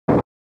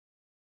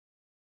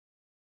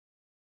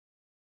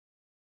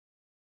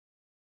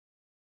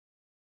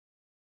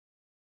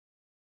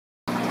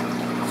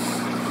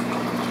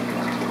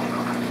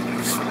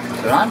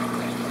it on?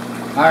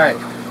 Alright,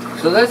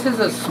 so this is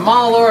a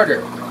small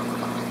order.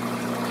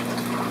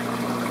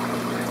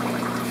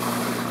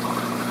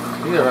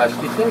 You got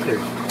rusty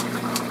scissors.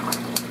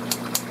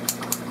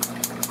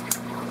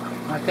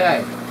 Okay.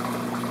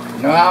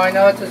 You know how I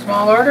know it's a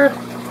small order?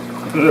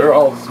 They're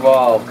all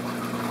small.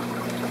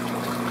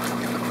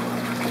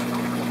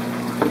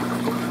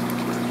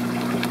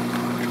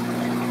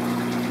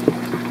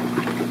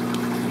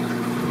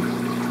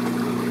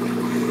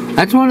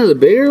 That's one of the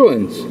bigger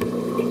ones.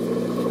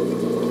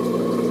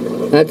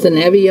 That's an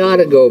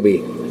Eviata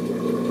goby.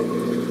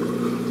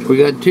 We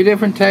got two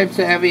different types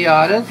of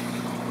Eviatas.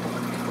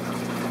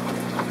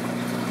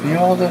 Can you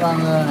hold it on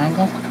the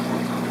angle?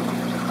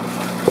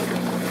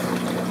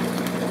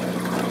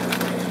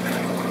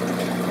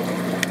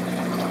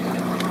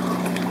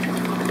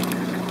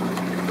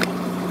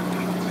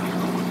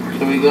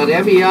 So we got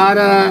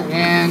Eviata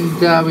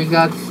and we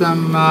got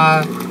some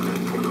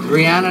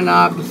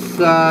Rhiannonops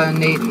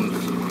natans.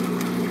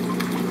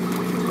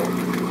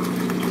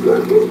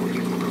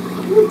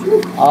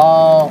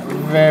 All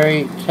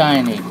very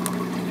tiny.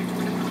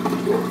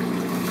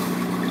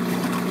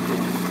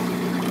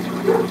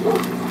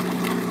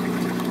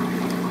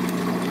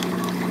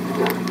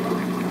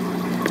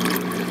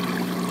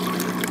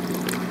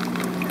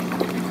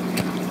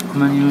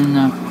 Come on, you in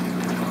there.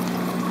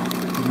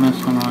 Mess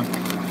one on.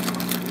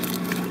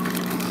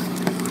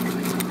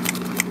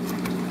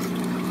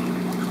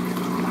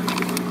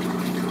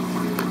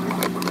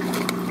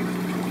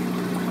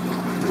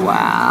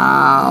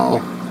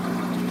 Wow.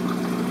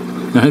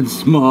 That's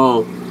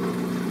small.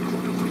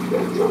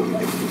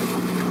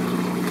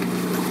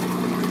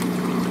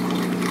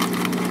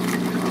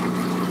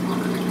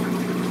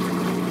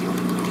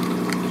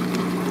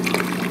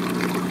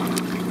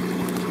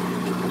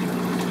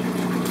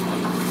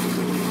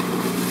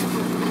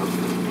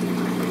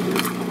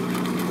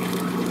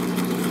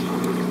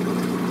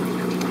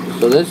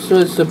 So this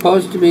was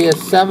supposed to be a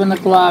 7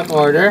 o'clock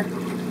order,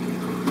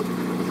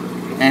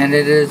 and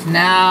it is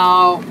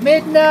now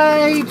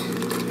midnight.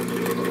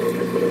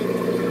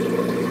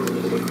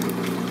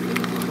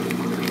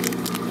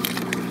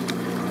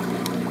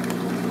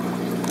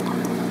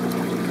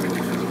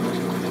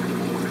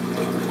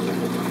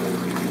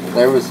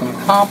 There was some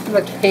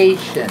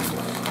complication.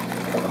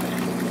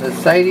 The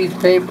CITES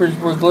papers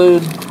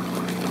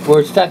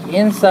were stuck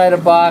inside a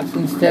box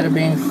instead of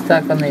being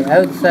stuck on the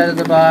outside of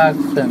the box.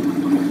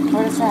 And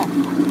what is that?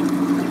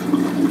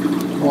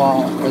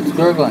 Well, it's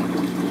gurgling.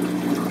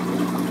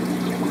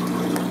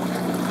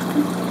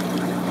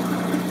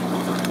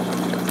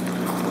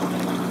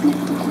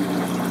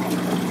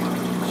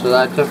 So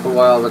that took a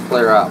while to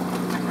clear up.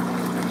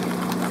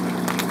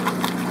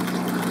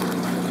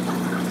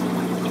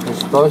 It's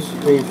supposed to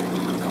be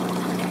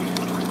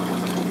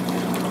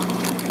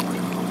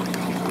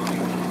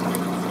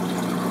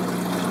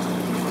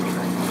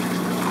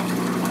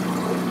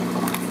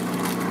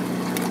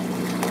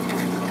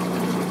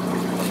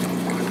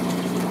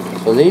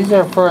so these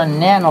are for a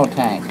nano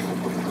tank.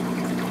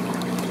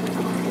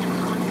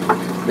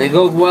 They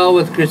go well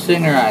with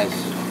Grissinger eyes.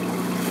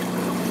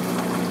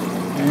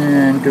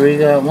 And we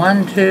got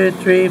 1, 2,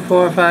 3,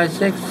 4, 5,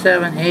 6,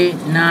 7, 8,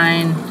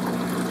 9,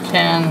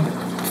 10,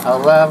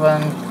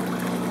 11.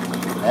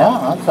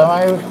 Yeah, that's how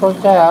many we're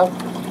supposed to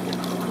have.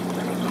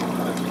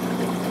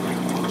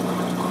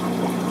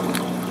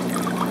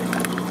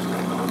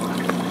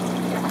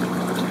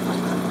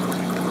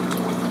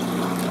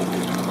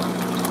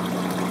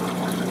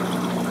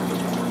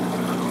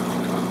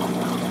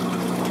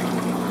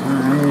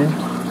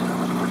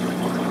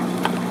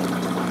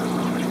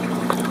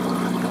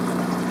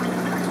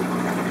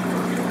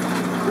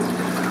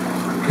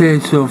 Okay,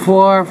 so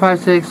 4, 5,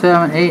 6,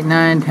 7, 8,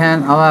 9,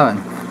 10, 11.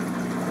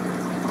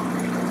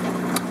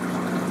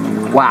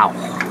 Wow.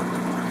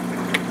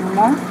 No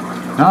more?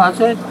 No, that's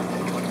it.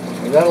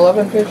 We got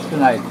 11 fish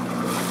tonight.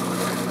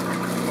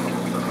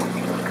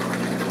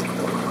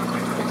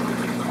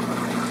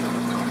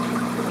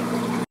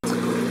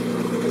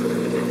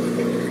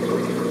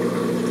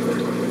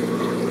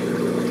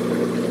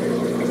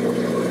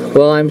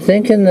 Well, I'm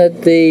thinking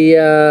that the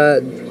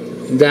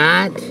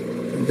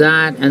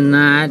that and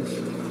that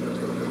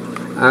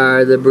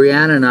are the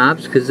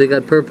Briannonops because they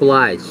got purple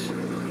eyes.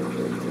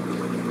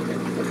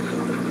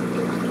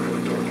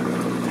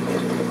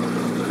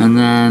 And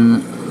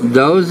then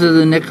those are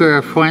the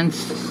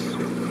Nicarafuenses.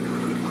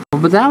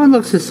 But that one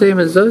looks the same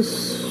as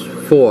those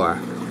 4.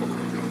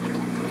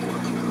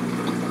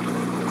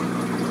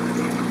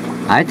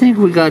 I think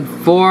we got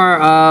 4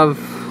 of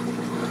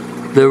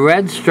the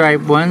red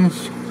striped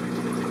ones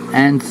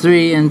and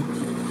 3 and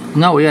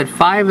no, we had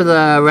 5 of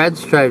the red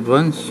striped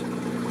ones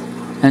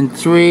and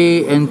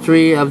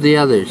 3 of the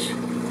others.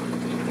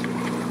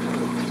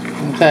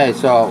 Okay,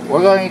 so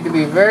we're going to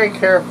be very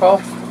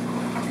careful.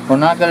 We're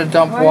not going to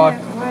dump water.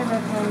 Why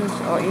that one's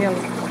oil?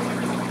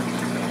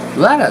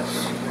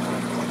 Lettuce.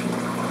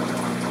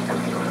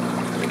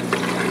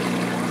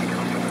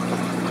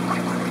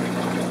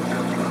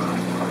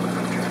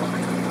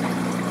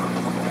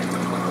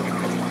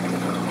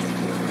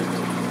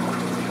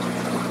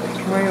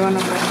 Where you want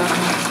want to put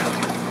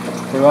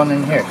that Put one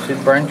in here. See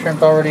the brine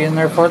shrimp already in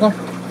there for them?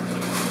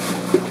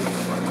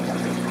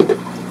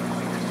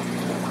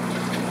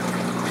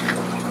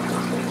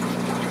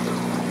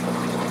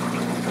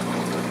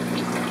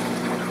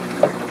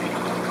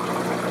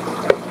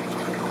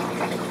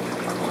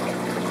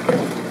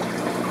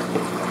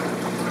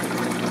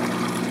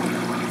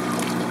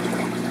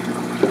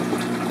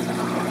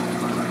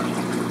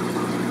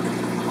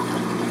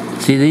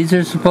 See, these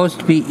are supposed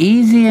to be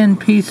easy and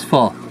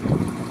peaceful.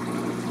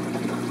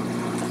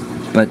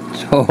 But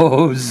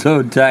oh,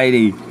 so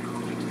tidy.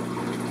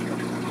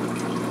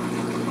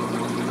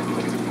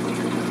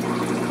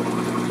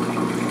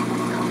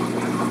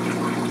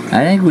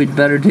 I think we'd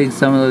better take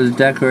some of those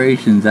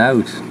decorations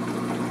out.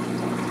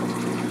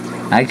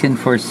 I can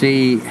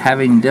foresee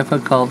having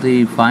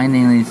difficulty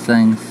finding these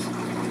things.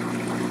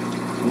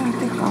 Yeah,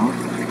 take off.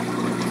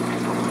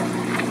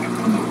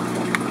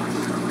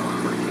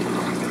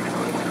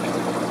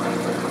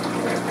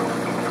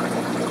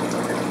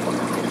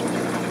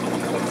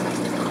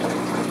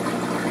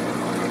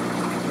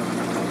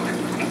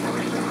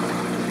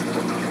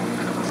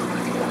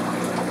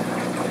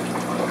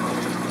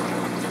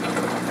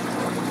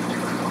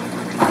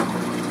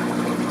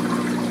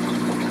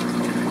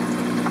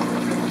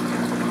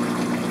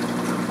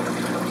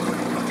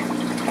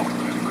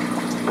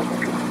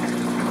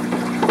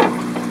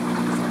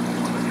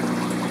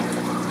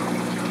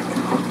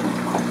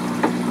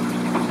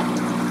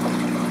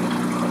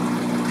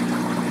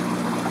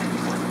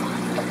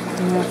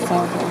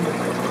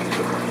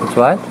 It's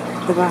what?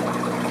 The back.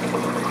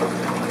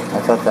 I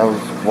thought that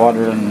was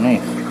water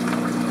underneath.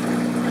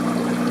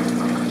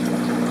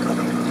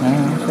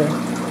 Okay.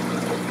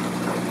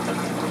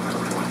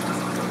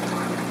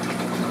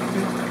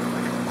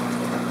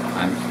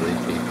 I'm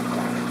sleepy.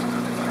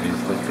 Are you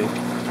sleepy?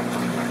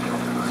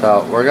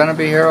 So we're gonna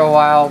be here a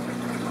while,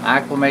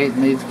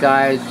 acclimating these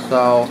guys,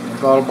 so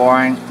it's a little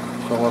boring,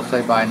 so we'll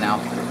say bye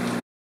now.